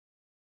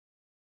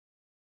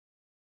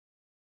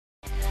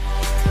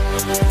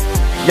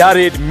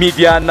ያሬድ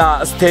ሚዲያና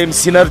STEM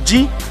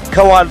Synergy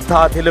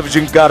ከዋልታ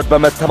ቴሌቪዥን ጋር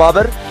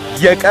በመተባበር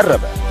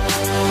የቀረበ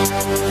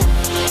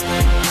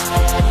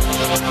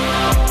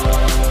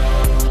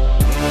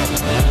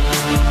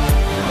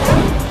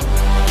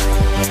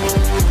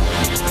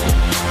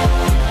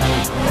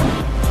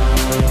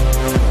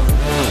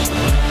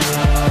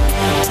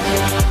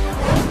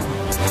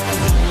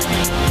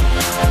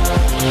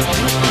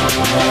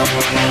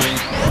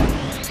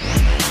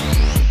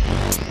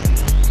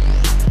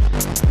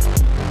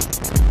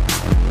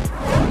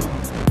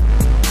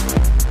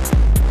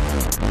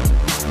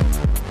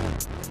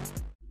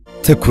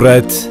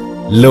ትኩረት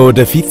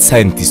ለወደፊት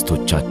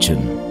ሳይንቲስቶቻችን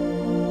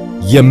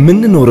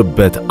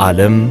የምንኖርበት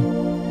ዓለም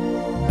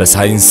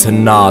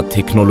በሳይንስና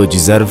ቴክኖሎጂ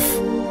ዘርፍ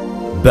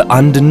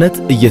በአንድነት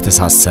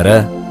እየተሳሰረ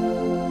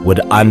ወደ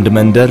አንድ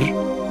መንደር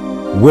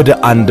ወደ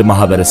አንድ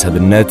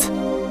ማህበረሰብነት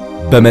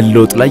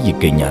በመለወጥ ላይ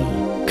ይገኛል።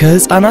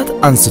 ከህፃናት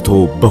አንስቶ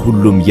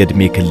በሁሉም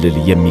የዕድሜ ክልል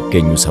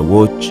የሚገኙ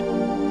ሰዎች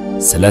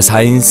ስለ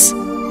ሳይንስ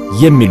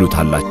የሚሉት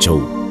አላቸው።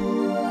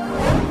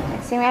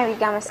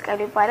 ጋ መስቀሉ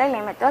ይባላል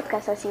የመጣሁት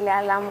ከሶሲሊያ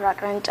ላምራ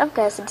ቅርንጫፍ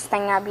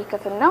ከ6ኛ ቢ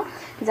ክፍል ነው።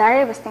 ዛሬ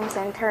በስቴም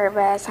ሴንተር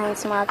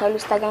በሳይንስ ማዕከል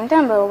ውስጥ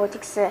ተገኝተን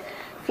በሮቦቲክስ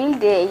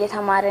ፊልድ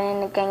እየተማርን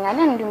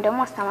እንገኛለን። እንዲሁም ደግሞ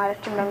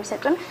አስተማሪዎችን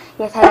በሚሰጡን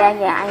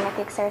የተለያየ አይነት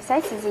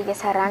ኤክሰርሳይዝ እዚህ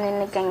እየሰራን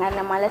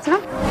እንገኛለን ማለት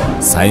ነው።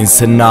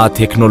 ሳይንስና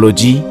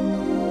ቴክኖሎጂ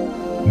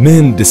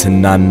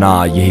ምህንድስናና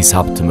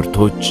የሂሳብ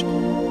ትምህርቶች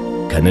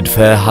ከንድፈ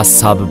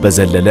ሐሳብ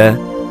በዘለለ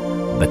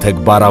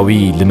በተግባራዊ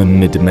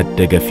ልምምድ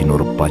መደገፍ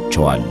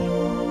ይኖርባቸዋል።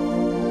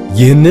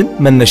 ይህንን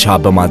መነሻ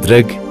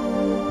በማድረግ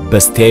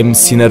በSTEM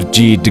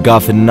Synergy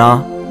ድጋፍና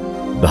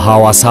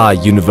በሐዋሳ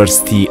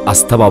ዩኒቨርሲቲ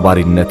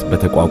አስተባባሪነት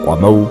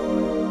በተቋቋመው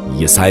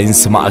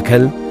የሳይንስ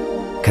ማዕከል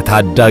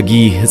ከታዳጊ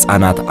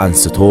ህፃናት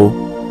አንስቶ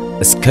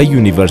እስከ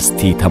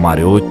ዩኒቨርሲቲ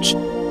ተማሪዎች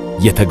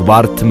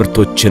የተግባር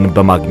ትምህርቶችን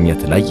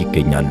በማግኘት ላይ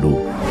ይገኛሉ።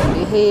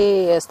 ይሄ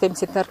STEM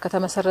Center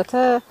ከተመሰረተ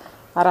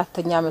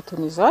 4ኛ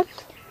ዓመቱን ይዟል።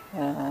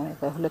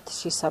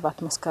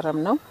 በ2007 መስከረም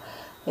ነው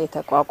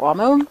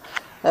የተቋቋመው።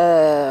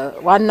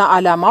 ዋና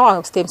ዓላማው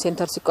STEM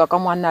Center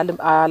ሲቋቋም ዋና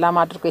ዓላማ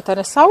አድርጎ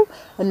የተነሳው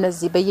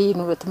እነዚህ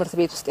በየትምህርት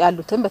ቤት ውስጥ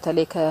ያሉትን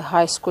በተለይ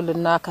ከሃይ ስኩል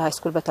እና ከሃይ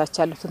ስኩል በታች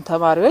ያሉትን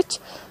ተማሪዎች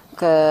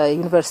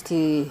ከዩኒቨርሲቲ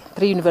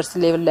ፕሪ ዩኒቨርሲቲ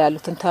ሌቭል ላይ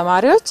ያሉትን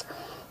ተማሪዎች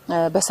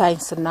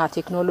በሳይንስና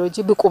ቴክኖሎጂ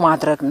ብቁ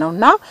ማድረግ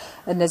ነውና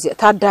እነዚህ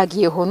ታዳጊ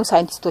የሆኑ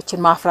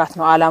ሳይንቲስቶችን ማፍራት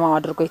ነው ዓላማው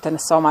አድርጎ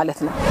የተነሳው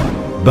ማለት ነው።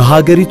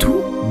 በሀገሪቱ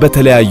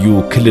በተለያዩ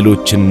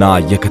ክልሎችና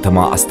የከተማ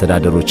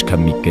አስተዳደሮች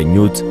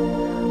ከሚገኙት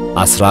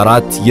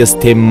 14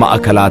 የSTEM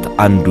ማዕከላት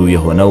አንዱ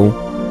የሆነው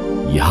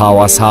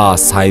የሐዋሳ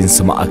ሳይንስ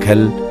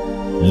ማዕከል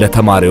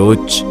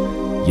ለተማሪዎች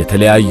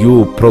የተለያዩ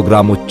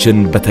ፕሮግራሞችን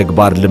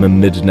በተግባር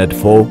ልምምድ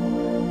ነድፎ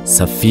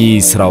ሰፊ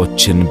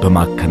ስራዎችን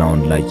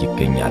በማከናወን ላይ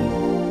ይገኛል።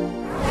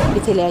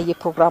 የተለያየ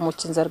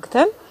ፕሮግራሞችን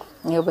ዘርግተን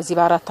በዚህ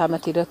በ4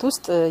 ዓመት ሂደት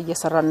ውስጥ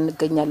እየሰራን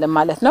እንገኛለን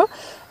ማለት ነው።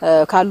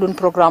 ካሉን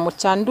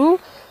ፕሮግራሞች አንዱ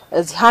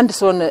እዚህ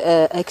ሃንድሶን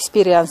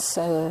ኤክስፒሪየንስ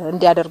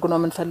እንዲያደርጉ ነው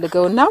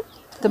የምንፈልገውና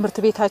ትምህርት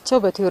ቤታቸው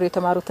በቲዮሪ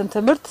የተማሩትን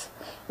ትምህርት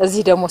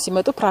እዚህ ደግሞ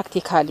ሲመጡ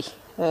ፕራክቲካሊ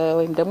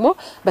ወይም ደግሞ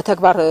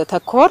በተግባር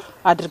ተኮር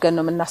አድርገን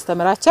ነው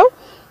የምናስተምራቸው።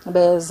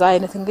 በዛ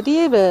አይነት እንግዲህ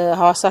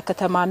በሐዋሳ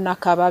ከተማና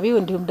አካባቢው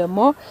እንዲሁም ደግሞ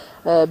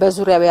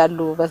በዙሪያው ያሉ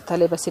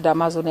በተለይ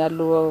በሲዳማ ዞን ያሉ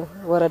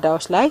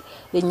ወረዳዎች ላይ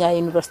የኛ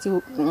ዩኒቨርሲቲ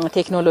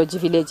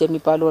ቴክኖሎጂ ቪሌጅ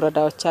የሚባሉ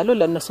ወረዳዎች አሉ።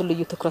 ለነሱ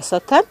ልዩ ትኩረት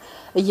ሰጥተን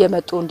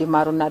እየመጡ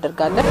እንዲማሩ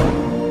እናደርጋለን።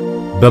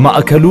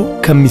 በማዕከሉ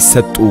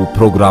ከሚሰጡ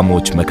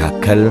ፕሮግራሞች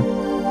መካከል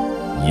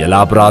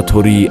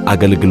የላብራቶሪ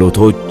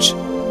አገልግሎቶች፣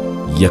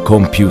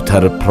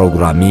 የኮምፒውተር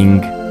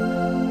ፕሮግራሚንግ፣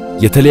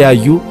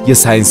 የተለያዩ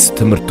የሳይንስ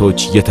ትምህርቶች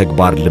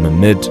የተግባር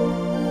ልምምድ፣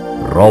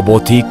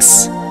 ሮቦቲክስ፣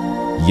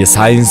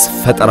 የሳይንስ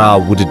ፈጠራ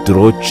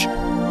ውድድሮች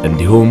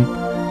እንዲሁም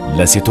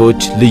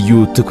ለሴቶች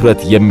ልዩ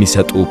ትኩረት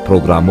የሚሰጡ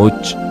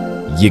ፕሮግራሞች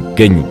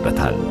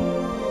ይገኙበታል።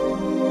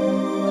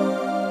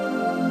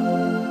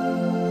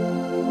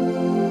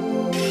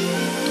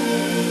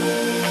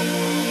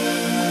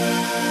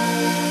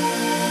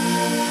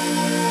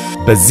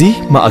 በዚህ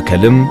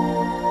ማዕከልም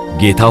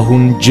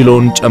ጌታሁን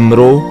ጅሎን ጨምሮ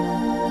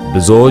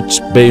ብዙዎች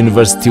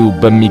በዩኒቨርሲቲው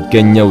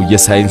በሚገኘው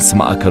የሳይንስ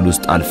ማዕከል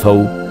ውስጥ አልፈው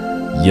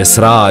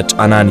የሥራ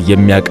ጫናን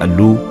የሚያቀሉ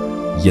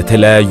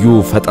የተለያዩ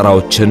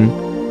ፈጠራዎችን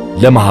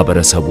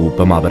ለማህበረሰቡ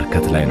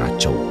በማበርከት ላይ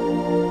ናቸው።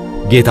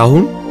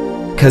 ጌታሁን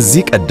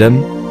ከዚህ ቀደም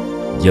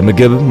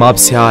የምግብ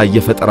ማብሰያ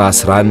የፈጠራ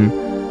ስራን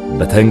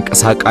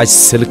በተንቀሳቃሽ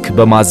ስልክ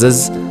በማዘዝ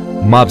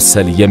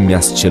ማብሰል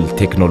የሚያስችል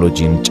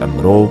ቴክኖሎጂን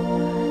ጨምሮ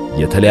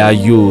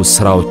የተለያዩ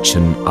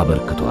ስራዎችን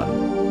አበርክቷል።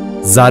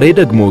 ዛሬ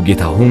ደግሞ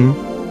ጌታሁን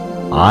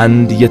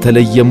አንድ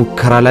የተለየ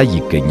ሙከራ ላይ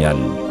ይገኛል።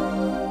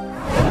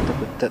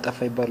 ተጠፋ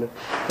ይባላል፣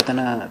 ፈተና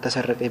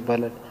ተሰረቀ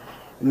ይባላል።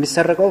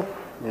 የሚሰረቀው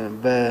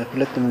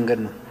በሁለት መንገድ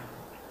ነው።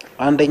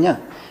 አንደኛ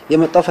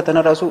የመጣው ፈተና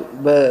ራሱ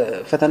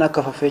በፈተና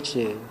ከፋፋዮች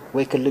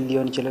ወይ ክልል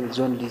ሊሆን ይችላል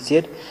ዞን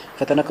ሊሄድ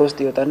ፈተና ከውስጥ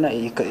ይወጣና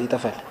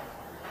ይጠፋል።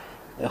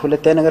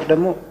 ሁለተኛ ነገር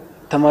ደግሞ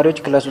ተማሪዎች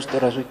ክላስ ውስጥ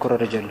ራሱ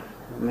ይኮረረጃሉ።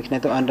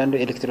 ምክንያቱም አንዳንዱ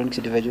ኤሌክትሮኒክስ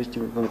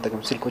ዲቫይሶችን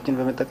በመጠቀም ስልኮችን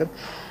በመጠቀም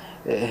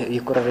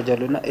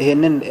ይቆራረጃሉና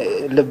ይሄንን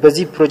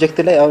በዚህ ፕሮጀክት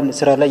ላይ አሁን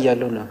ስራ ላይ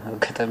ያለው ነው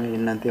አጋጣሚ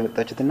እናንተ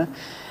የመጣችሁትና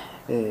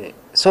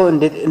ሶ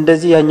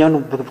እንደዚህ ያኛውን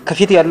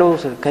ከፊት ያለው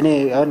ከኔ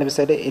አሁን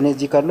ለምሳሌ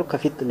ኤነርጂ ካለው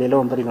ከፊት ሌላ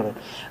ወንበር ይኖራል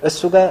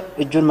እሱ ጋር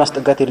እጁን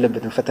ማስጠጋት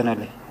የለበትም ፈተና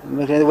ላይ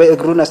ምክንያቱም ወይ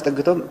እግሩን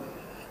አስጠግቶም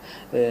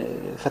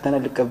ፈተና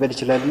ሊቀበል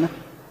ይችላልና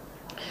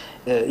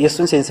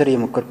የሱን ሴንሰር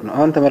እየሞከርኩ ነው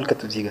አሁን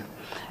ተመልከቱ እዚህ ጋር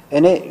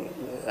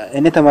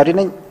እኔ ተማሪ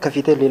ነኝ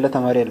ከፊቴ ሌላ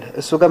ተማሪ አለ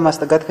እሱ ጋር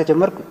ማስጠጋት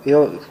ከጀመርኩ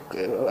ያው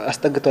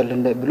አስጠግቷል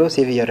ብሎ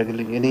ሴቭ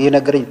ያደርግልኝ እኔ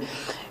የነገረኝ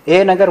ይሄ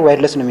ነገር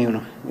ዋይርለስ ነው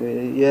የሚሆነው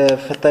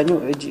የፈታኙ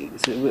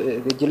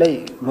እጅ ላይ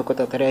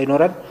መቆጣጠሪያ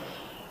ይኖራል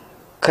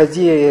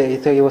ከዚህ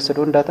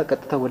የወሰደውን ዳታ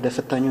ቀጥታ ወደ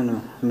ፈታኙ ነው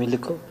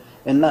የሚልከው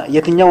እና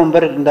የትኛው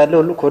ወንበር እንዳለ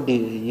ሁሉ ኮድ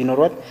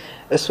ይኖራል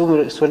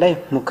እሱ ላይ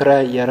ሙከራ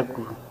ያደርጉ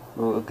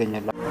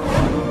እገኛለሁ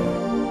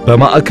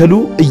በማዕከሉ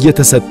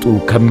እየተሰጡ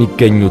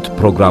ከሚገኙት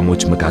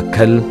ፕሮግራሞች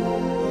መካከል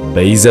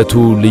በይዘቱ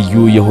ልዩ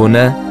የሆነ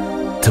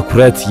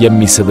ትኩረት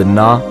የሚስብና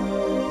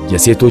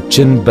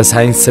የሴቶችን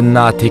በሳይንስና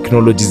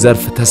ቴክኖሎጂ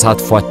ዘርፍ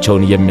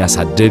ተሳትፏቸውን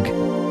የሚያሳድግ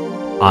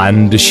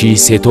 1000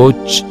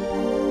 ሴቶች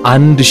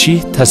 1000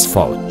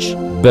 ተስፋዎች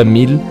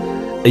በሚል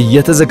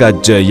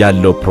እየተዘጋጀ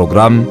ያለው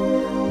ፕሮግራም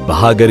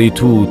በሀገሪቱ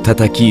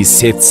ተተኪ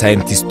ሴት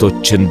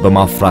ሳይንቲስቶችን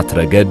በማፍራት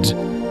ረገድ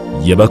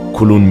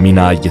የበኩሉን ሚና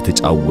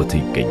እየተጫወተ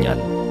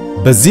ይገኛል።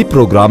 በዚህ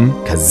ፕሮግራም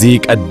ከዚህ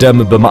ቀደም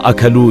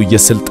በማዕከሉ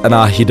የስልጠና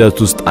ሂደት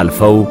ውስጥ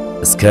አልፈው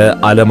እስከ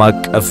ዓለም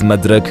አቀፍ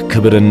መድረክ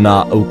ክብርና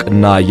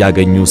ዕውቅና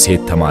ያገኙ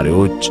ሴት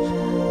ተማሪዎች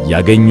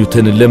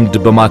ያገኙትን ልምድ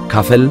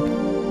በማካፈል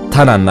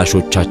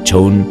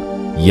ታናናሾቻቸውን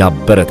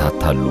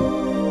ያበረታታሉ።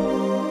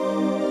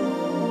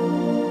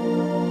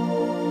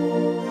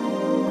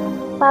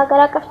 በአገር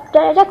አቀፍ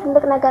ደረጃ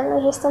ትልቅ ነገር ነው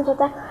ይሄ STEM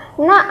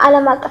እና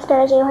ዓለም አቀፍ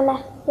ደረጃ የሆነ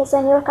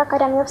የኒውዮርክ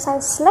አካዳሚ ኦፍ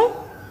ሳይንስ ላይ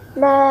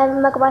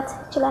ለመግባት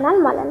ችለናል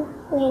ማለት ነው።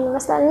 ይሄን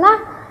ይመስላልና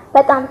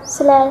በጣም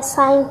ስለ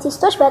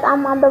ሳይንቲስቶች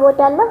በጣም ማንበብ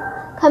ወዳለሁ።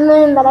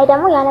 ከምንም በላይ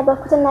ደግሞ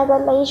ያነበብኩትን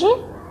ነገር ላይ ይዤ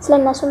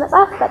ስለነሱ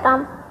መጻፍ በጣም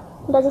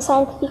እንደዚህ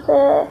ሳይንቲፊክ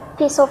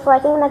ፒስ ኦፍ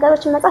ራይቲንግ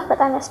ነገሮችን መጻፍ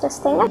በጣም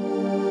ያስደስተኛል።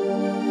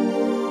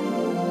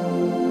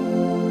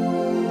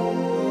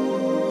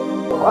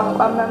 ቋንቋ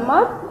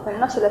መማር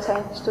እና ስለ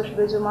ሳይንቲስቶች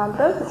ብዙ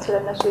ማንበብ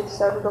ስለነሱ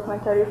የተሰሩ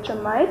ዶክመንታሪዎችን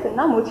ማየት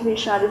እና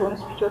ሞቲቬሽናል የሆኑ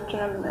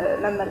ስፒቾችንም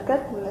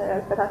መመልከት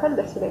መከታተል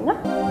ደስ ይለኛል።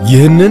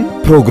 ይህንን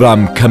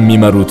ፕሮግራም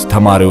ከሚመሩት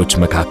ተማሪዎች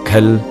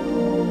መካከል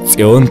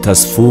ጽዮን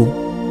ተስፉ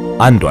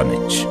አንዷ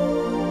ነች።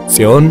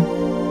 ጽዮን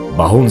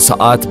በአሁን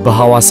ሰዓት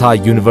በሐዋሳ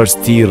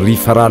ዩኒቨርሲቲ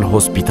ሪፈራል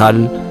ሆስፒታል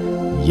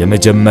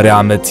የመጀመሪያ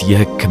ዓመት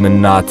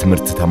የሕክምና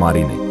ትምህርት ተማሪ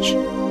ነች።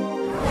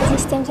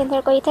 STEM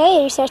ሴንተር ቆይታዬ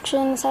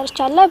ሪሰርችን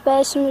ሰርቻለሁ።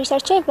 በሱም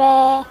ሪሰርቼ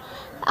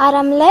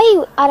በአረም ላይ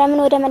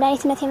አረምን ወደ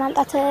መድኃኒትነት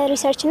የማምጣት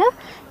ሪሰርች ነው።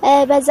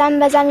 በዛም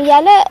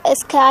እያለ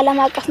እስከ ዓለም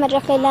አቀፍ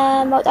መድረክ ላይ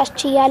ለመውጣት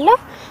ችያለሁ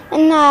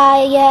እና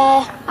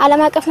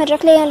የዓለም አቀፍ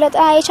መድረክ ላይ ለውጣ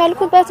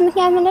የቻልኩበት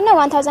ምክንያት ምንድነው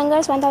 1000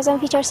 girls 1000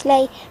 features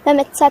ላይ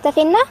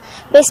በመተሳተፌና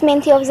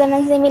ቤስሜንት ኦፍ ዘ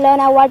መንዝ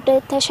የሚለውን አዋርድ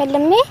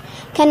ተሸልሜ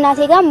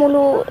ከናቴ ጋር ሙሉ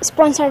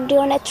ስፖንሰርድ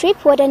የሆነ ትሪፕ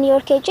ወደ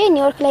ኒውዮርክ ሄጄ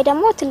ኒውዮርክ ላይ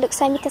ደግሞ ትልቅ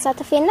ሰሚት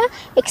ተሳትፌና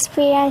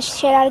ኤክስፒሪየንስ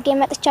ሼር አድርጌ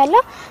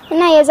መጥቻለሁ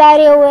እና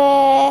የዛሬው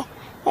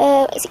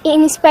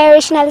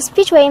ኢንስፓይሬሽናል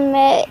ስፒች ወይም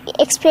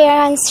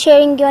ኤክስፒሪየንስ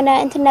ሼሪንግ የሆነ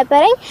እንትን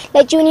ነበረኝ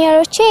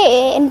ለጁኒየሮቼ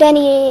እንደኔ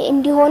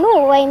እንዲሆኑ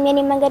ወይም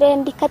የኔን መንገድ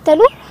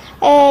እንዲከተሉ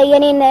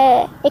የኔን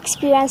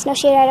ኤክስፒሪየንስ ነው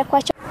ሼር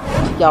ያደረኳቸው።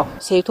 ያው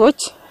ሴቶች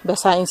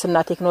በሳይንስና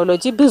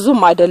ቴክኖሎጂ ብዙም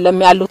አይደለም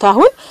ያሉት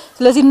አሁን።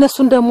 ስለዚህ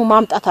እነሱን ደግሞ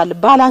ማምጣት አለ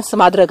ባላንስ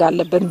ማድረግ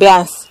አለብን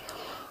ቢያንስ።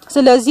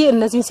 ስለዚህ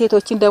እነዚህን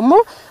ሴቶችን ደግሞ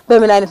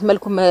በምን አይነት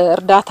መልኩ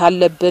መርዳት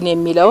አለብን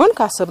የሚለውን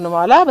ካሰብን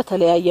በኋላ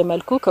በተለያየ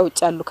መልኩ ከውጭ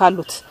ያሉ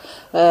ካሉት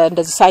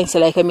እንደዚህ ሳይንስ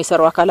ላይ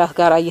ከሚሰሩ አካላት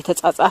ጋር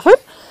እየተጻጻፈን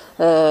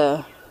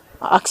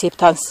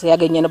አክሴፕታንስ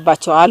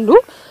ያገኘንባቸው አሉ።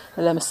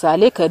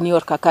 ለምሳሌ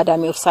ከኒውዮርክ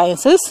አካዳሚ ኦፍ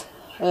ሳይንስስ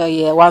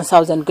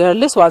የ1000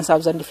 girls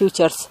 1000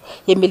 futures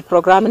የሚል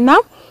ፕሮግራም እና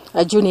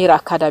ጁኒየር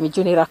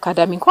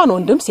አካዳሚ እንኳን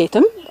ወንድም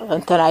ሴትም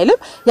እንትን አይልም።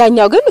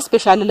 ያኛው ግን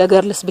ስፔሻሊ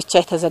ለገርልስ ብቻ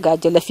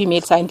የተዘጋጀ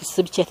ለፊሜል ሳይንቲስት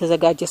ብቻ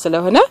የተዘጋጀ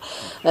ስለሆነ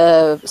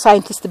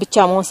ሳይንቲስት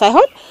ብቻ መሆን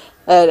ሳይሆን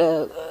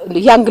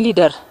ያንግ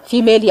ሊደር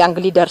ፊሜል ያንግ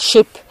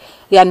ሊደርሺፕ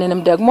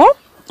ያንንም ደግሞ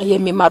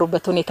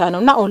የሚማሩበት ሁኔታ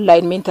ነውና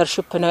ኦንላይን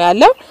ሜንተርሺፕ ነው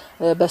ያለው።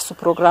 በሱ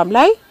ፕሮግራም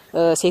ላይ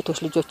ሴቶች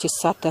ልጆች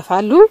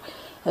ይሳተፋሉ።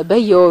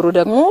 በየወሩ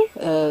ደግሞ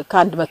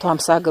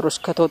ከ150 ሀገሮች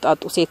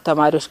ከተውጣጡ ሴት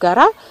ተማሪዎች ጋራ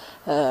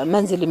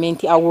መንዝል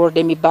ሜንቲ አዋርድ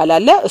የሚባል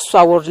አለ። እሱ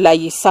አዋርድ ላይ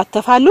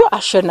ይሳተፋሉ።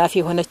 አሸናፊ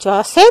የሆነችው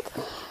ሴት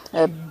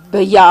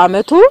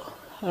በየአመቱ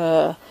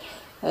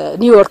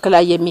ኒውዮርክ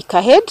ላይ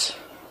የሚካሄድ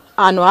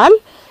አኑዋል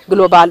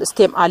ግሎባል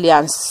STEM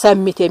አሊያንስ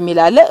ሰሚት የሚል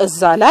አለ።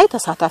 እዛ ላይ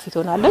ተሳታፊ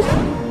ትሆናለች።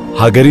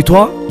 ሀገሪቷ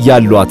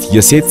ያሏት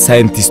የሴት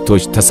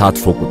ሳይንቲስቶች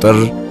ተሳትፎ ቁጥር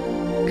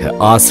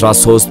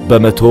ከ13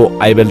 በመቶ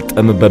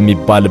አይበልጥም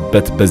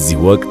በሚባልበት በዚህ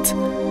ወቅት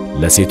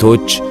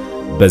ለሴቶች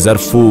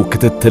በዘርፉ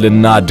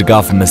ክትትልና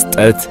ድጋፍ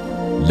መስጠት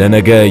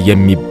ለነገ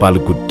የሚባል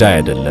ጉዳይ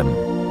አይደለም።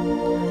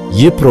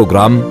 ይህ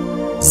ፕሮግራም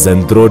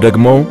ዘንድሮ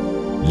ደግሞ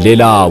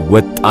ሌላ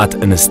ወጣት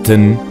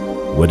እንስትን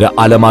ወደ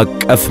ዓለም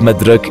አቀፍ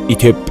መድረክ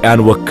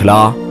ኢትዮጵያን ወክላ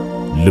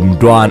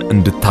ልምዷን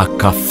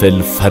እንድታካፍል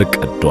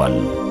ፈርቀዷል።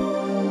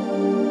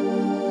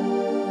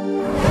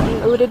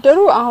 ውድድሩ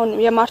አሁን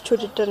የማርች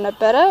ውድድር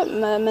ነበረ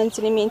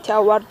መንዝሊ ሜንቲ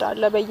አዋርድ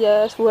አለ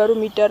በየወሩ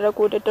የሚደረጉ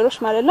ውድድሮች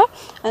ማለት ነው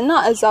እና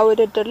እዛ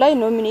ውድድር ላይ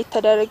ኖሚኔት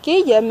ተደረገ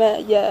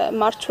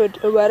የማርች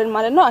ወርን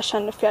ማለት ነው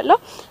አሸንፊያለሁ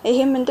ይሄ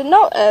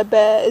ምንድነው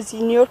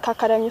በዚህ ኒውዮርክ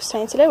አካዳሚ ኦፍ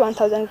ሳይንስ ላይ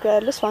 1000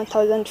 girls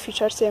 1000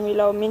 futures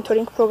የሚለው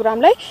ሜንቶሪንግ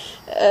ፕሮግራም ላይ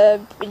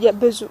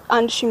ብዙ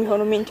 1000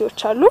 የሚሆኑ ሜንቲዎች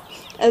አሉ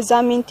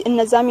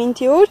እነዛ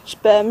ሜንቲዎች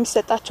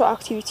በሚሰጣቸው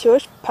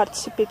አክቲቪቲዎች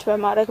ፓርቲሲፔት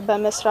በማድረግ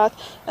በመስራት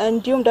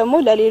እንዲሁም ደግሞ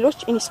ለሌሎች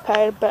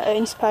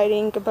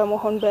ኢንስፓይሪንግ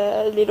በመሆን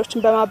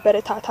በሌሎችን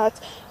በማበረታታት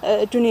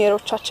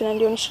ጁኒየሮቻችንን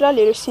ሊሆን ይችላል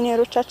ሌሎች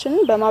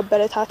ሲኒየሮቻችንን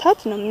በማበረታታት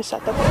ነው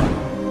የምንሳተፈው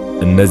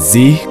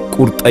እነዚህ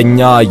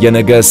ቁርጠኛ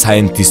የነገ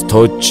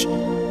ሳይንቲስቶች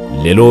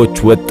ሌሎች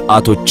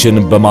ወጣቶችን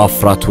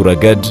በማፍራቱ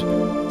ረገድ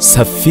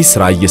ሰፊ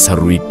ስራ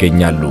እየሰሩ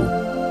ይገኛሉ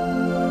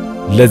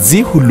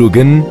ለዚህ ሁሉ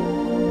ግን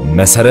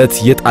መሰረት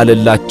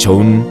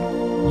የጣለላቸውን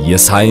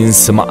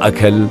የሳይንስ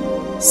ማዕከል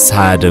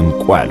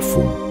ሳያደንቁ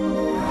አልፉም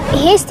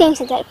ይሄ STEM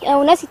Center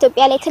እውነት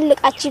ኢትዮጵያ ላይ ትልቅ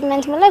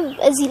አቺቭመንት ማለት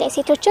እዚህ ላይ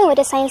ሴቶችን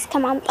ወደ ሳይንስ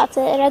ከማምጣት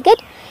ረገድ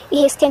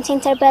ይሄ STEM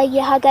Center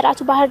በየሀገራቱ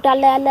ባህር ዳር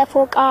ላይ ያለ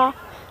ፎቃ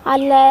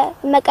አለ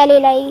መቀሌ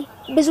ላይ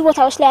ብዙ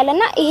ቦታዎች ላይ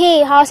ያለና ይሄ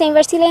ሐዋሳ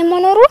ዩኒቨርሲቲ ላይ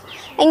መኖሩ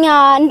እኛ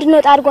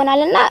እንድንወጣ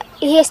አድርጎናልና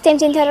ይሄ STEM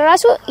Center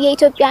ራሱ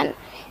የኢትዮጵያን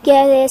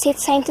የሴት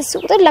ሳይንቲስት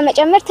ቁጥር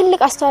ለመጨመር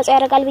ትልቅ አስተዋጽኦ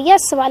ያደርጋል ብዬ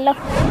አስባለሁ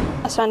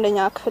 11ኛ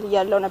ክፍል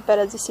ያለው ነበር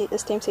እዚህ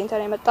STEM Center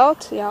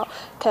የመጣሁት ያው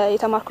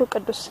ከየተማርኩ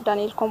ቅዱስ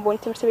ዳንኤል ኮምቦኒ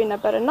ትምህርት ቤት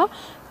ነበርና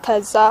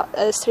ከዛ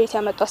ስትሬት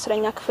ያመጡ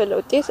 10ኛ ክፍል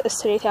ውጤት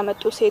ስትሬት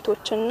ያመጡ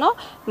ሴቶችና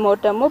ሞር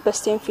ደግሞ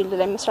በSTEM ፊልድ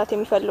ላይ መስራት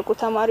የሚፈልጉ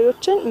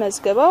ተማሪዎችን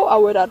መዝግበው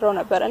አወዳድረው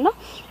ነበርና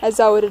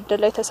እዛ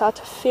ውድድር ላይ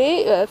ተሳትፌ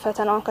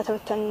ፈተናውን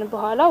ከተፈተንን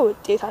በኋላ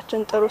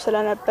ውጤታችን ጥሩ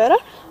ስለነበረ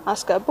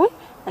አስገቡኝ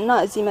እና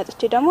እዚህ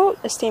መጥቼ ደግሞ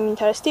STEM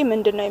ኢንተረስቲ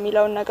ምንድነው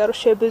የሚለው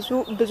ነገሮች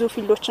ብዙ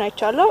ፊልዶችን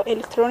አይቻለሁ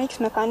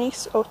ኤሌክትሮኒክስ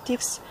ሜካኒክስ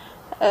ኦፕቲክስ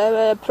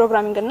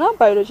ፕሮግራሚንግ እና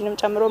ባዮሎጂንም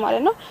ጨምሮ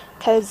ማለት ነው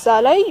ከዛ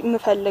ላይ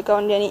ምፈልገው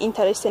እንደኔ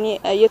ኢንተረስት እኔ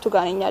የቱ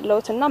ጋር ነኝ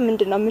ያለውትና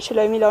ምንድነው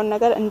ምችለው የሚለው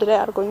ነገር እንድላይ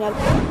አድርጎኛል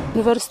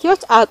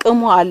ዩኒቨርሲቲዎች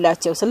አቅሙ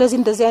አላቸው ስለዚህ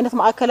እንደዚህ አይነት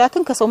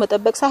ማዕከላትን ከሰው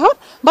መጠበቅ ሳይሆን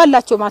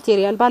ባላቸው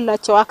ማቴሪያል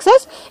ባላቸው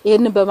አክሰስ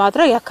ይሄንን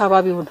በማድረግ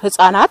ያካባቢውን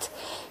ህፃናት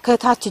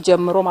ከታች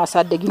ጀምሮ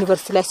ማሳደግ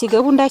ዩኒቨርሲቲ ላይ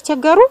ሲገቡ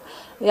እንዳይቸገሩ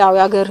ያው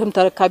ያገርህም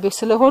ተረካቢዎች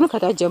ስለሆኑ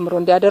ከታች ጀምሮ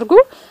እንዲያደርጉ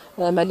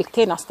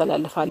መልእክቴን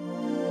አስተላልፋለሁ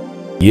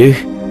ይህ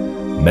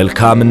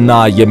መልካምና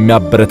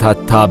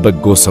የሚያበረታታ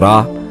በጎ ስራ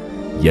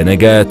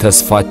የነገ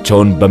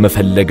ተስፋቸውን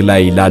በመፈለግ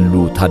ላይ ላሉ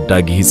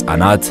ታዳጊ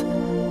ህፃናት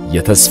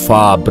የተስፋ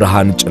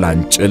ብርሃን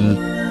ጭላንጭል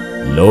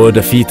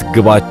ለወደፊት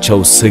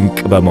ግባቸው ስንቅ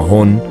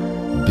በመሆን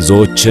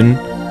ብዙዎችን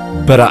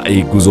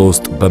በራዕይ ጉዞ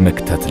ውስጥ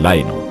በመክተት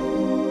ላይ ነው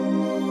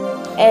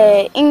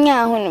እኛ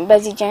አሁን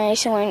በዚህ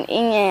ጀነሬሽን ወይ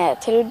እኛ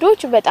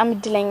ትውልዶች በጣም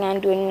እድለኛ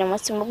እንደሆነ ነው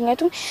ማለት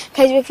ምክንያቱም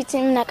ከዚህ በፊት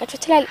ምናቀቸው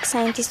ትላልቅ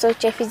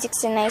ሳይንቲስቶች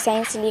የፊዚክስ እና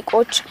የሳይንስ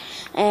ሊቆች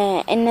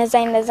እነዛ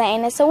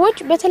አይነት ሰዎች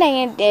በተለያየ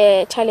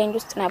ቻሌንጅ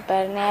ውስጥ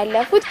ነበርና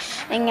ያለፉት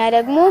እኛ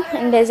ደግሞ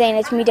እንደዚህ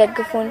አይነት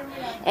የሚደግፉን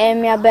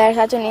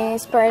የሚያበረታቱን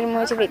ኢንስፓየር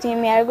ሞቲቬት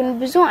የሚያደርጉን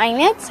ብዙ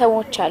አይነት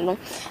ሰዎች አሉ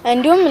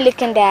እንዲሁም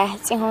ልክ እንደ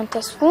ጽዮን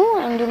ተስፉ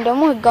እንዲሁም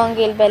ደግሞ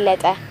ህጋወንጌል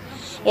በለጠ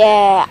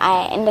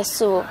እንደሱ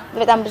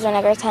በጣም ብዙ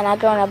ነገር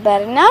ተናግረው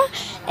ነበርና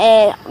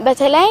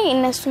በተለይ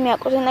እነሱ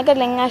የሚያውቁት ነገር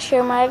ለኛ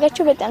ሼር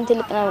ማድረጋቸው በጣም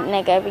ትልቅ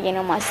ነገር ብዬ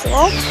ነው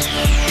ማስበው